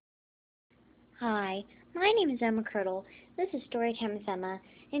Hi, my name is Emma Curdle. This is Storytime with Emma,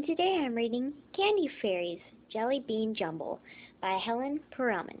 and today I'm reading Candy Fairies, Jelly Bean Jumble by Helen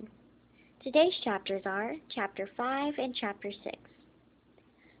Perelman. Today's chapters are Chapter 5 and Chapter 6.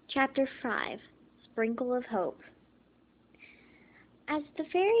 Chapter 5, Sprinkle of Hope. As the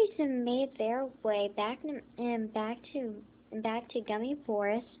fairies made their way back to Gummy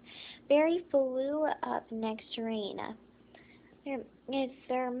Forest, Berry flew up next to Raina.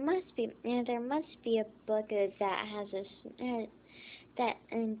 There must be a book that has that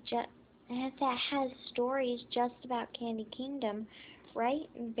that has stories just about Candy Kingdom, right?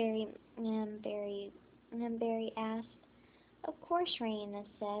 Barry asked. Of course, Raina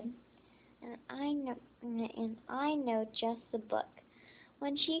said, and I know just the book.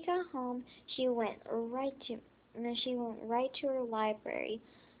 When she got home, she went right to her library,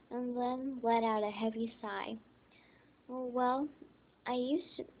 and then let out a heavy sigh. Well, I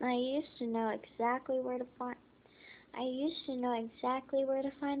used to know exactly where to find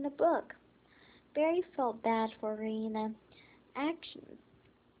the book. Barry felt bad for Raina. Actually,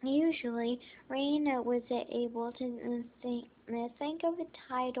 usually Raina was able to think of a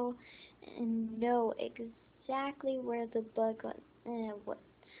title and know exactly where the book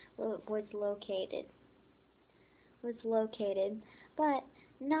was located. But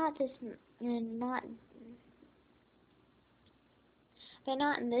not this, not but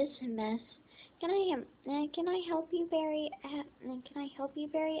not in this mess. Can I help you, Barry? Can I help you,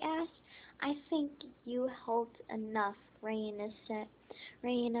 Barry asked. I think you helped enough, Raina said.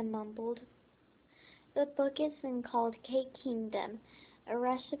 Raina mumbled. The book is then called Cake Kingdom, a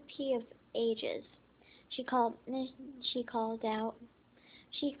recipe of ages. She called. She called out.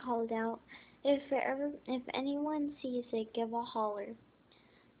 She called out. If anyone sees it, give a holler.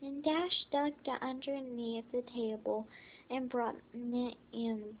 And Dash ducked underneath the table and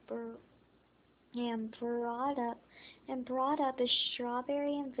and brought up a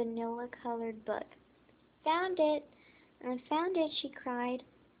strawberry and vanilla colored book. Found it! I found it, she cried.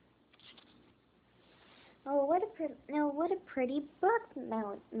 Oh, what a pretty book,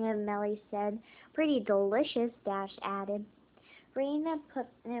 Melly said. Pretty delicious, Dash added. Raina put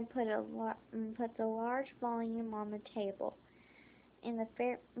the large volume on the table, and the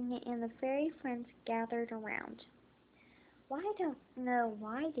fairy friends gathered around. Why don't no?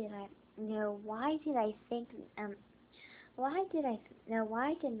 Why did I no? Why did I think Why did I no?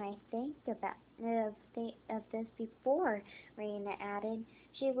 Why didn't I think about of this before? Raina added.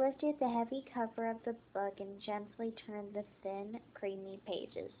 She lifted the heavy cover of the book and gently turned the thin, creamy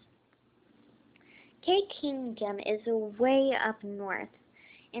pages. Cake Kingdom is way up north,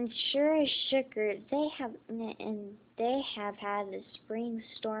 and sure as sugar, they have had a spring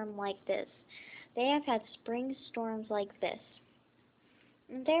storm like this. They have had spring storms like this.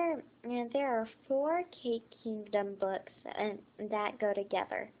 There are four Cake Kingdom books that go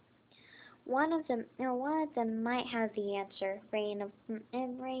together. One of them might have the answer.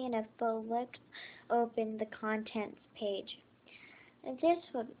 Raina flipped open the contents page. This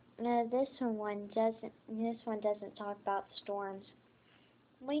one doesn't talk about storms.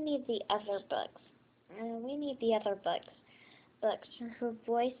 We need the other books. We need the other books. Books. Her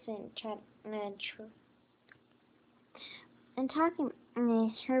voice and talking.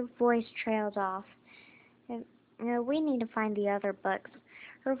 Her voice trailed off. We need to find the other books.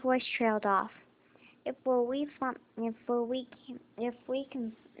 Her voice trailed off. If we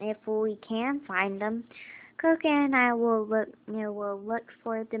can find them, Coca and I will look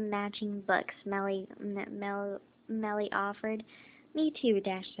for the matching books. Melly offered. Me too,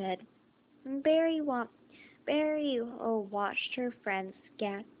 Dash said. Barry watched her friends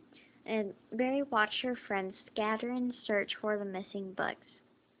scatter and search for the missing books.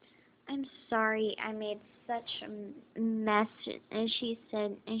 I'm sorry I made such a mess, she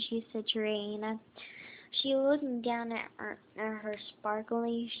said to Raina. She looked down at her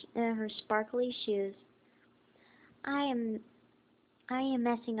sparkly shoes. I am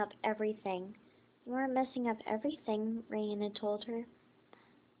messing up everything. You're messing up everything, Raina told her,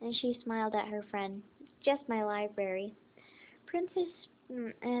 and she smiled at her friend. Just my library. Princess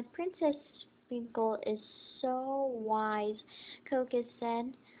Sprinkle is so wise, Coca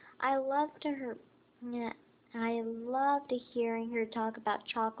said. I loved her. I loved hearing her talk about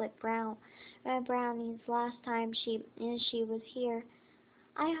chocolate brownies last time she was here.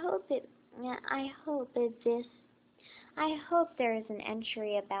 I hope it. I hope it this. I hope there is an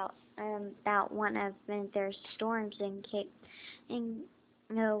entry about one of their storms in cake, and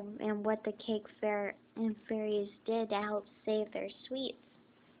and what the cake fair and fairies did to help save their sweets.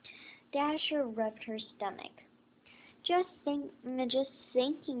 Dasher rubbed her stomach. just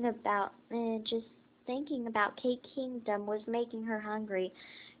thinking about Cake Kingdom was making her hungry.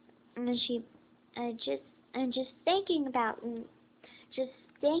 And she, just, just thinking about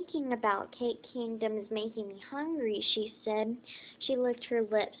Cake Kingdom is making me hungry, she said. She licked her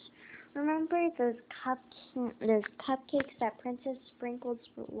lips. Remember those cupcakes that Princess Sprinkles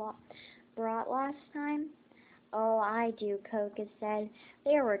brought last time? Oh, I do, Coca said.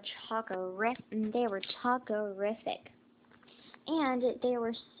 They were chocorific. And they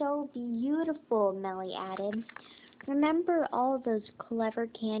were so beautiful, Melly added. Remember all those clever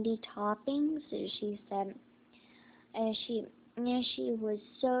candy toppings? She said. She she was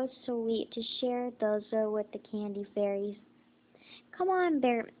so sweet to share those with the candy fairies. Come on,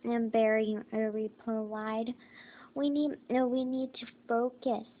 Barry replied. We need to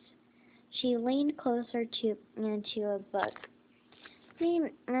focus. She leaned closer to a book.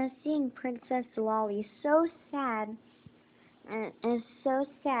 Seeing Princess Lolly so sad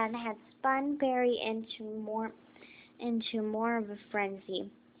had spun Barry into more of a frenzy.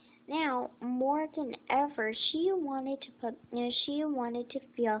 Now, more than ever, she wanted to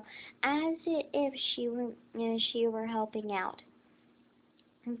feel as if she were helping out.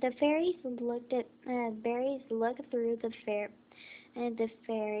 The fairies looked through the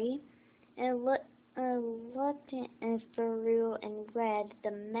fairy and looked through and read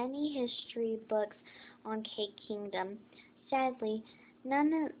the many history books on Cake Kingdom. Sadly,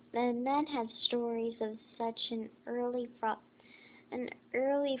 none had stories of such an early frost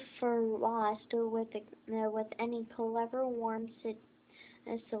with any clever warm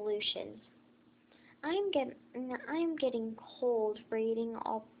solutions. I'm getting cold reading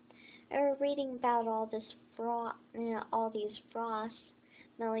about all these frosts,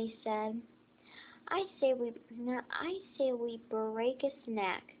 Millie said. I say we break a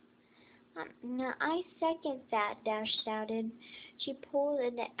snack. I second that, Dash shouted. She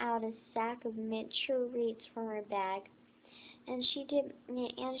pulled out a sack of miniature treats from her bag, and she did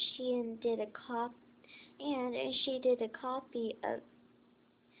a cop, and she did a copy of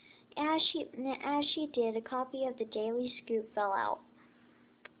as she did a copy of the Daily Scoop fell out.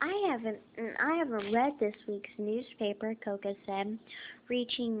 I haven't read this week's newspaper, Coca said,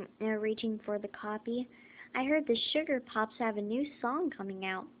 reaching for the copy. I heard the Sugar Pops have a new song coming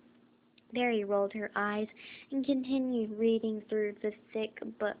out. Mary rolled her eyes and continued reading through the thick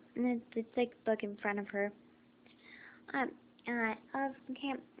book in front of her.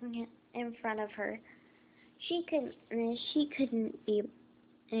 In front of her, she couldn't be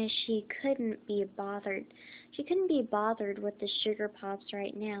she couldn't be bothered. She couldn't be bothered with the Sugar Pops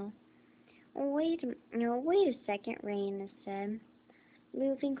right now. Wait a second, Raina said,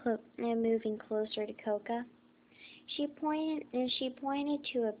 moving closer to Coca. She pointed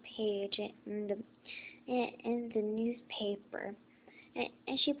to a page in the newspaper.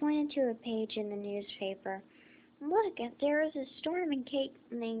 And she pointed to a page in the newspaper. Look, there was a storm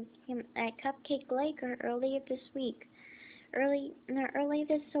at Cupcake Lake earlier this week. Early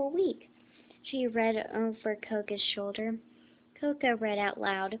this week. She read over Coca's shoulder. Coca read out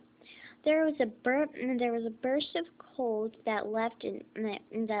loud. There was a burst of cold that left an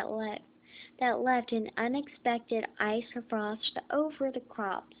unexpected ice frost over the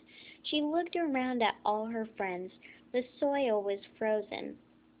crops. She looked around at all her friends. The soil was frozen.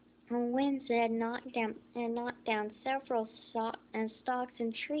 Winds had knocked down several stalks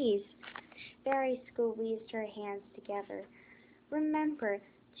and trees. Barry squeezed her hands together. Remember,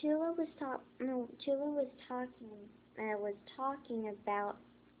 Tula was talking about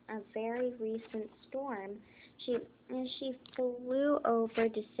a very recent storm. She flew over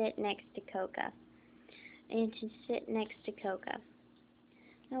to sit next to Coca.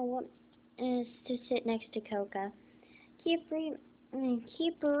 Now what is to sit next to Coca? Keep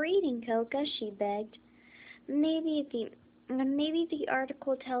reading, Coca, she begged. Maybe the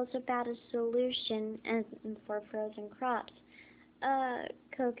article tells about a solution for frozen crops.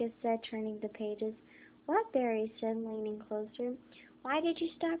 Coca said, turning the pages. What? Barry said, leaning closer. Why did you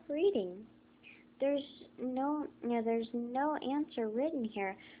stop reading? There's no answer written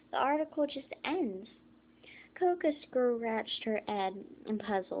here. The article just ends. Coca scratched her head,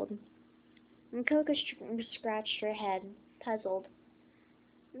 puzzled. Coca scratched her head, puzzled.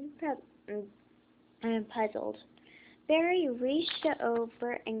 Puzzled. Barry reached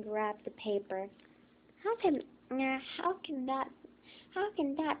over and grabbed the paper. How can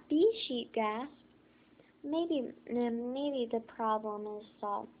that be? She gasped. Maybe the problem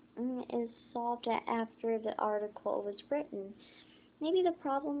is solved after the article was written. Maybe the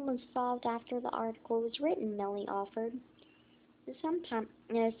problem was solved after the article was written, Melly offered. Sometimes,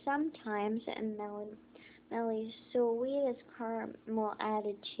 Millie's sweetest caramel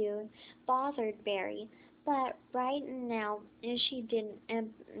attitude bothered Barry, but she didn't.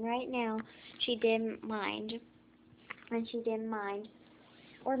 Right now, she didn't mind, and she didn't mind.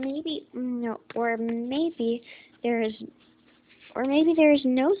 Or maybe no, there's, or maybe there's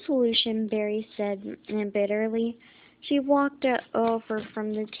no solution. Barry said bitterly. She walked over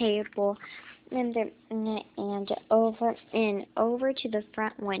from the table and over to the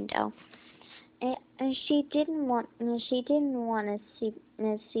front window. And she didn't want to see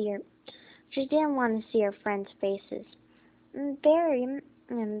her she didn't want to see her friends' faces. Barry,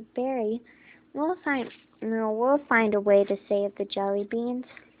 we'll find we'll find a way to save the jelly beans.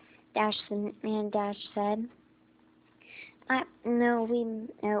 Dash said. I no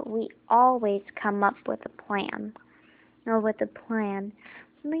we always come up with a plan. No, with a plan.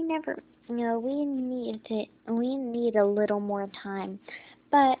 We never we need a little more time.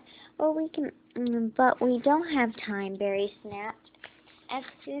 But but we don't have time. Barry snapped. As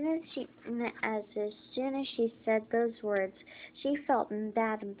soon as she said those words, she felt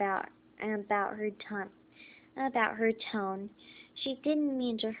bad about her tone. She didn't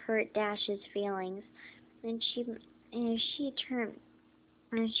mean to hurt Dash's feelings, and she turned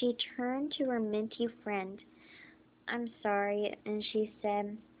she turned to her minty friend. "I'm sorry," and she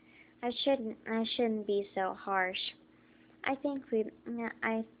said, I shouldn't be so harsh. I think we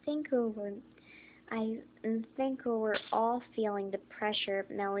I think we were I think we're all feeling the pressure,"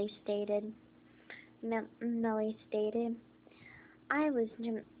 Melly stated. I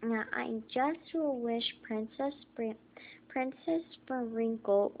just wish Princess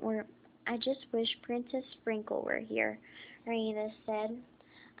Sprinkle were. I just wish Princess Sprinkle were here," Raina said.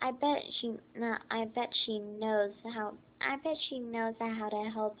 I bet she knows how. I bet she knows how to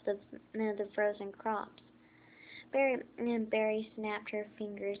help the frozen crops." Barry snapped her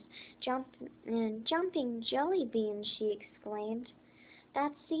fingers. Jumping jelly beans!" she exclaimed.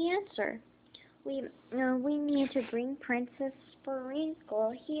 "That's the answer. We need to bring Princess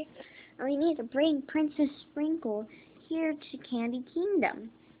Sprinkle here. We need to bring Princess Sprinkle here to Candy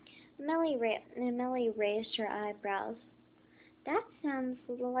Kingdom." Millie raised her eyebrows. "That sounds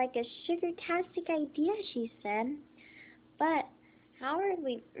like a sugar-tastic idea," she said. "But how are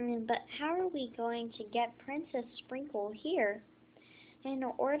we going to get Princess Sprinkle here?" "In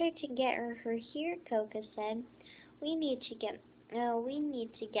order to get her here," Coca said, we need to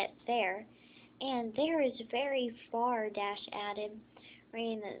get there. And there is very far," Dash added.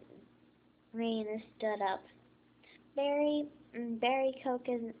 Raina, Raina stood up. Barry, Barry,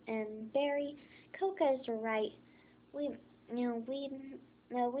 Coca, and Barry, Coca's right. We, you know, we,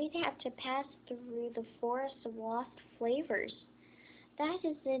 we'd have to pass through the forest of lost flavors. That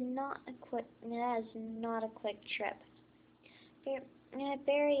is not a quick trip.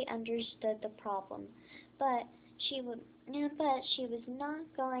 Barry understood the problem, but she would, she was not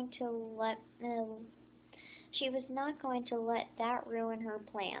going to let that ruin her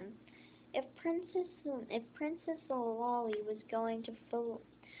plan. If Princess Lolly was going to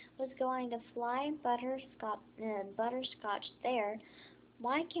fly butterscotch there,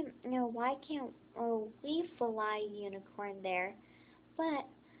 why can't we fly unicorn there? But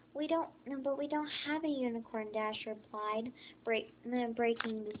we don't have a unicorn. Dash replied,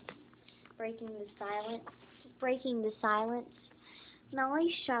 breaking the silence. Breaking the silence.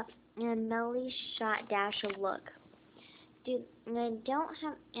 Melly shot Dash a look.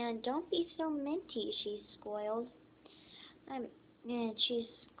 Don't be so minty," she squealed. She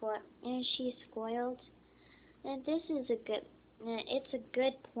squealed. This is a good. It's a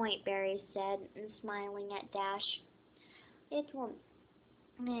good point," Barry said, smiling at Dash. It will.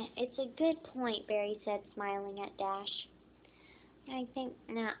 It's a good point," Barry said, smiling at Dash. "I think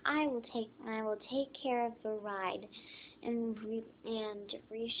I will take care of the ride," and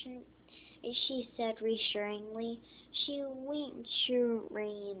she said reassuringly. She winked to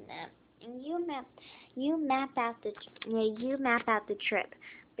Raina. You map out the trip."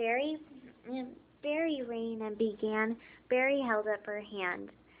 Barry, Raina began. Barry held up her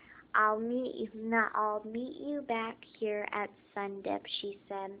hand. I'll meet you back here at Sundip," she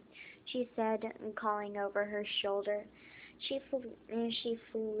said. Calling over her shoulder. She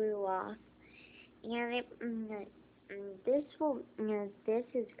flew off. And this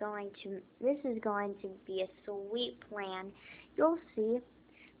is going to be a sweet plan. You'll see.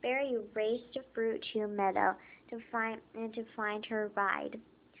 Barry raced through to a meadow to find her ride.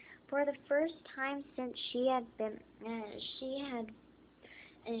 For the first time since she had been she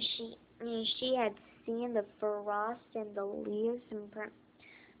had seen the frost in the leaves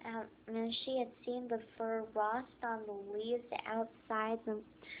and she had seen the frost on the leaves outside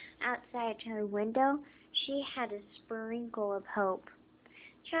her window. she had a sprinkle of hope.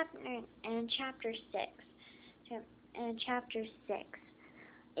 Chapter Chapter 6. Chapter 6.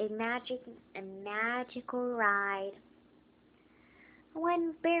 A magical ride.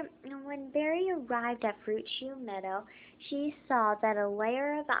 When Berry arrived at Fruit Shoe Meadow, she saw that a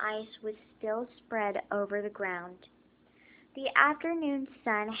layer of ice was still spread over the ground. The afternoon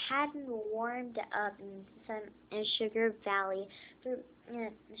sun hadn't warmed up Sugar Valley, for,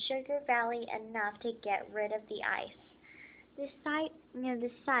 Sugar Valley enough to get rid of the ice. The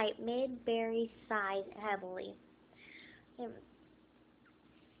sight made Berry sigh heavily.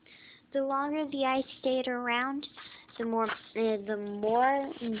 The longer the ice stayed around, the more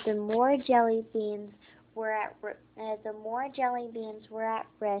jelly beans were at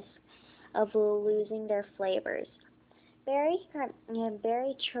risk of losing their flavors. Berry,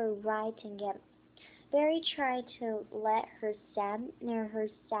 Berry tried to get Berry tried to let her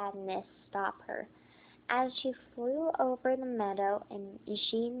sadness stop her. As she flew over the meadow, and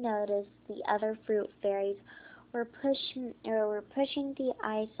she noticed the other fruit fairies were pushing the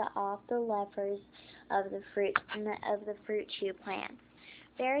ice off the levers of the fruit shoe plants.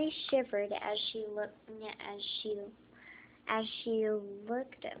 Berry shivered as she as she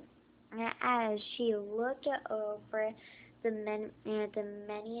looked as she looked over the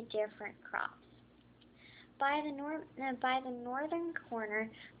many different crops. By the northern corner,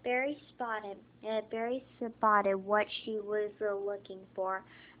 Berry spotted what she was looking for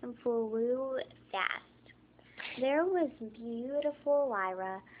and flew fast. There was beautiful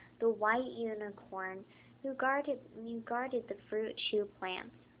Lyra, the white unicorn, who guarded the fruit shoe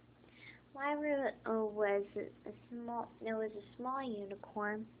plants. Lyra was a small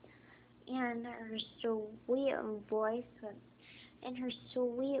unicorn, and sweet voice her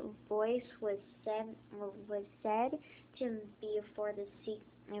sweet voice was said to be for the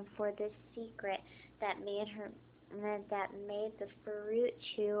secret that made the fruit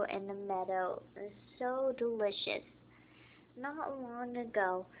chew in the meadow so delicious. Not long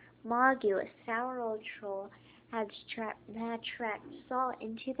ago, Moggy, a sour old troll, had tracked salt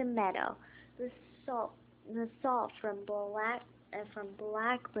into the meadow. The salt the salt from black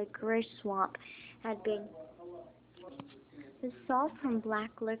licorice swamp had been The salt from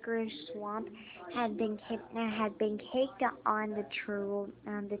Black Licorice Swamp had been caked on the troll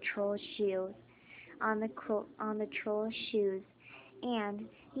shoes on the troll shoes, and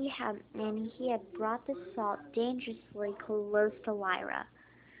he had brought the salt dangerously close to Lyra.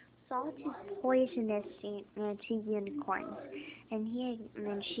 Salt is poisonous to unicorns,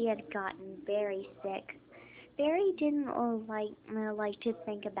 and she had gotten very sick. Barry didn't like to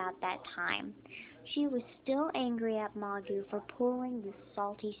think about that time. She was still angry at Magu for pulling the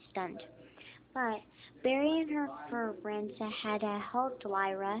salty stunt. But Barry and her friends had helped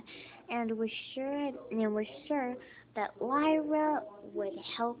Lyra and was sure that Lyra would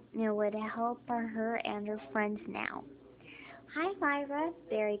help her and her friends now. "Hi, Lyra,"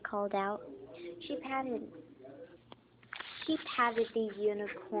 Barry called out. She patted she patted the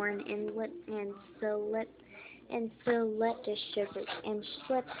unicorn and let the sugar and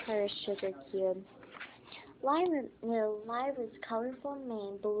slipped her a sugar cube. Lyra's colorful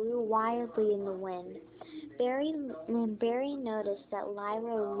mane blew wildly in the wind. Barry noticed that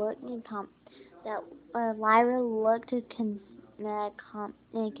Lyra looked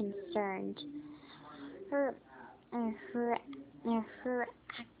concerned. Her her her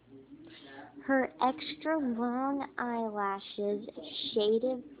her extra long eyelashes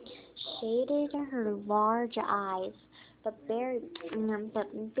shaded shaded her large eyes, but Barry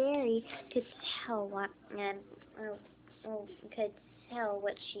could tell could tell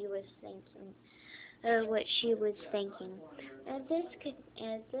what she was thinking. This could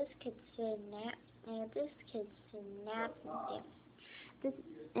snap this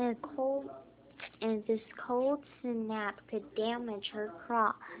cold this cold snap could damage her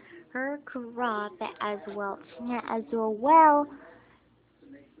crop as well.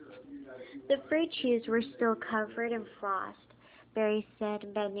 The fruit trees were still covered in frost, Barry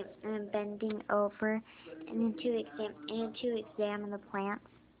said, bending over to examine the plants.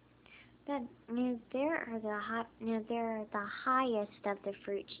 But there are the highest of the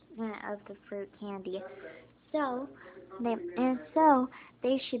fruit candy, so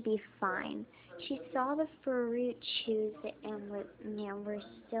they should be fine. She saw the fruit chews were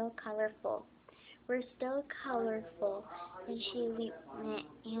still colorful and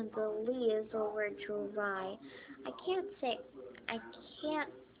and the leaves were dry. I can't say I can't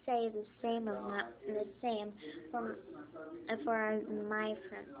say the same for for my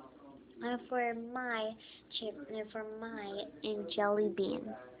for my chip for my jelly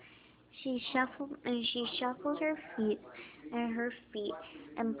beans. She shuffled her feet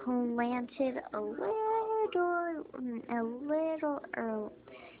and planted a little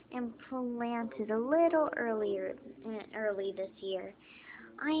early this year.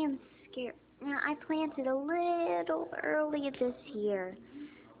 I am scared. I planted a little early this year,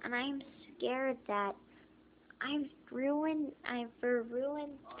 and I'm scared that I've ruined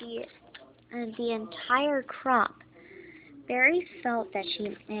the entire crop. Barry felt that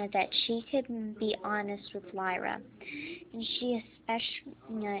she could be honest with Lyra, and she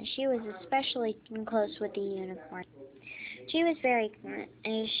was especially close with the unicorn. She was very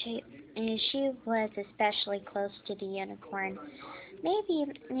she was especially close to the unicorn. Maybe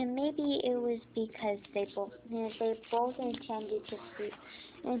it was because they both intended to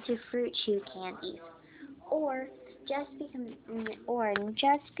fruit chew candies, or just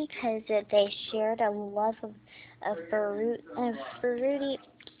because they shared a love of fruity.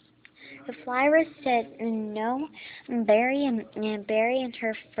 If Lyra said no, Barry and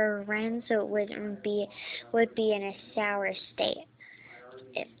her friends would be in a sour state.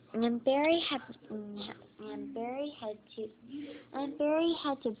 And Barry had and Barry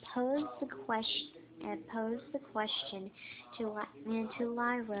had to pose the question to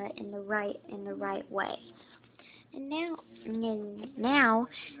Lyra in the right way. And now,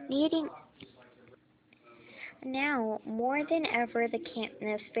 needing now more than ever, the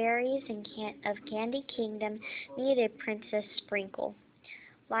fairies of Candy Kingdom needed Princess Sprinkle.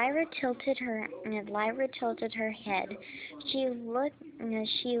 Lyra tilted her head. She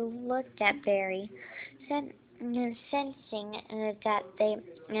looked at Barry, sensing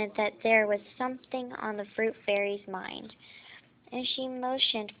that there was something on the fruit fairy's mind, and she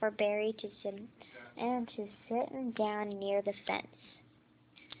motioned for Barry to sit down near the fence.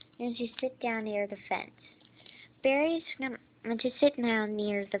 And to sit down near the fence. Barry's to sit down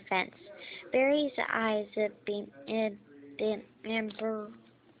near the fence. Barry's eyes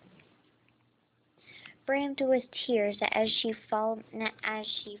brimmed with tears as she followed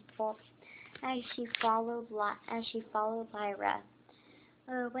Lyra.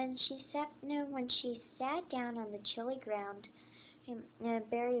 When she sat down on the chilly ground,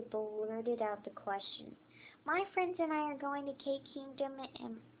 Barry blurted out the question. My friends and I are going to Cake Kingdom,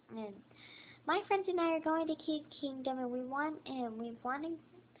 and my friends and I are going to Cake Kingdom, and we want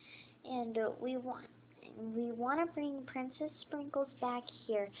to bring Princess Sprinkles back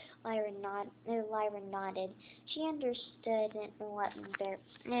here. Lyra nodded. She understood what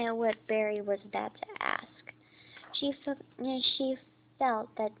Barry was about to ask. She felt, she felt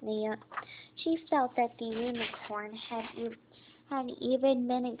that the unicorn had even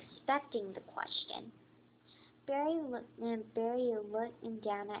been expecting the question. Barry looked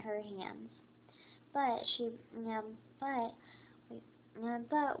down at her hands, but she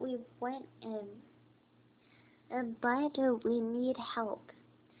but we went but we need help.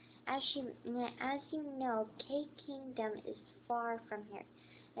 As you know, Cake Kingdom is far from here.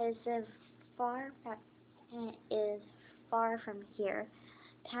 Far from is far from here.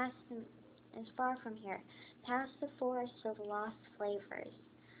 Past is far from here. Past the forest of lost flavors.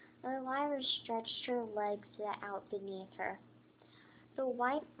 Lyra stretched her legs out beneath her. The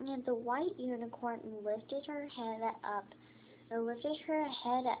white unicorn lifted her head up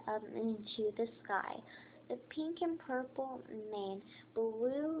into the sky. The pink and purple mane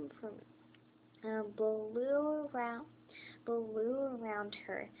blew around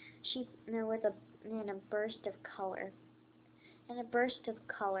her. She with a in a burst of color. In a burst of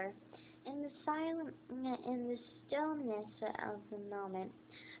color. In the stillness of the moment,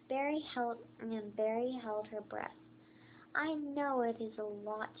 Barry held her breath. I know it is a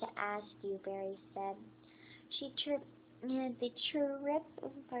lot to ask you, Barry said. She chirped, the chirp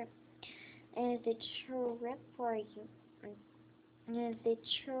for the chirp for you, the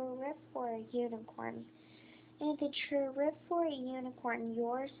chirp for a unicorn, the chirp for a unicorn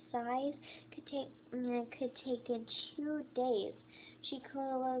your size could take in 2 days. She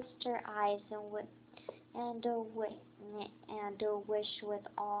closed her eyes and wished with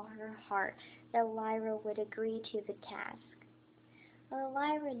all her heart that Lyra would agree to the task.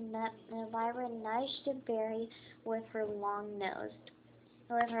 Lyra nudged Barry with her long nose.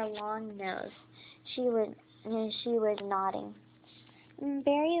 She was nodding.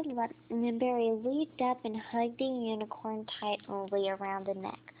 Barry leaped up and hugged the unicorn tightly around the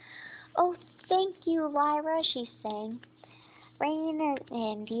neck. Oh, thank you, Lyra, she sang. Rain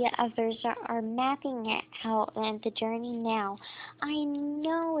and the others are mapping out the journey now. I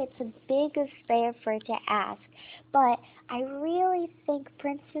know it's a big favor to ask, but I really think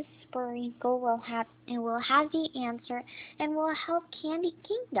Princess Sprinkle will have the answer and will help Candy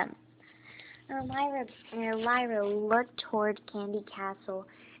Kingdom. Lyra looked toward Candy Castle,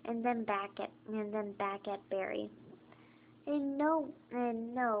 and then back at Barry. No,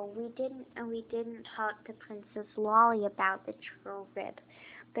 we didn't talk to Princess Lolly about the trip.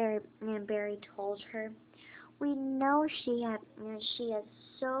 Barry told her. We know she has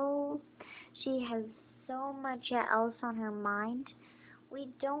so she has so much else on her mind. We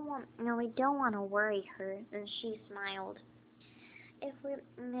don't want to worry her. And she smiled. If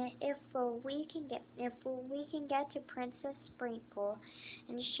we can get to Princess Sprinkle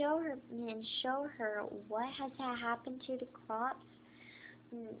and show her what has happened to the crops,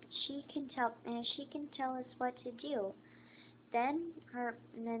 she can tell us what to do. Then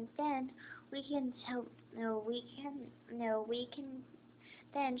we can tell no we can no we can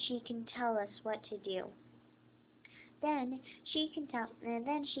then she can tell us what to do. Then she can tell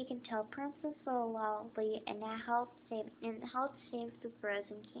Princess Lolly and help save the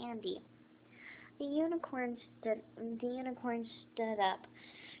frozen candy. The unicorn stood up.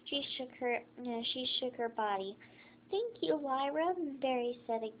 She shook her body. Thank you, Lyra, Barry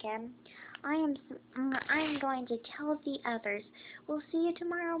said again. I am going to tell the others. We'll see you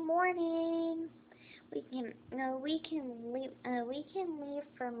tomorrow morning. We can leave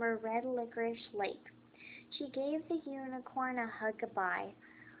from a red licorice lake. She gave the unicorn a hug goodbye.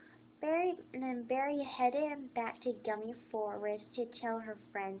 Barry headed back to Gummy Forest to tell her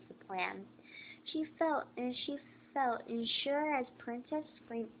friends the plan. She felt sure as Princess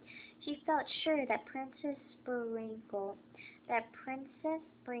Spring. She felt sure that Princess Sprinkle that Princess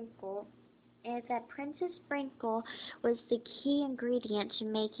Sprinkle was the key ingredient to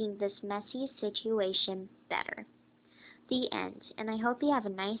making this messy situation better. The end. And I hope you have a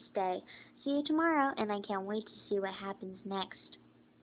nice day. See you tomorrow, and I can't wait to see what happens next.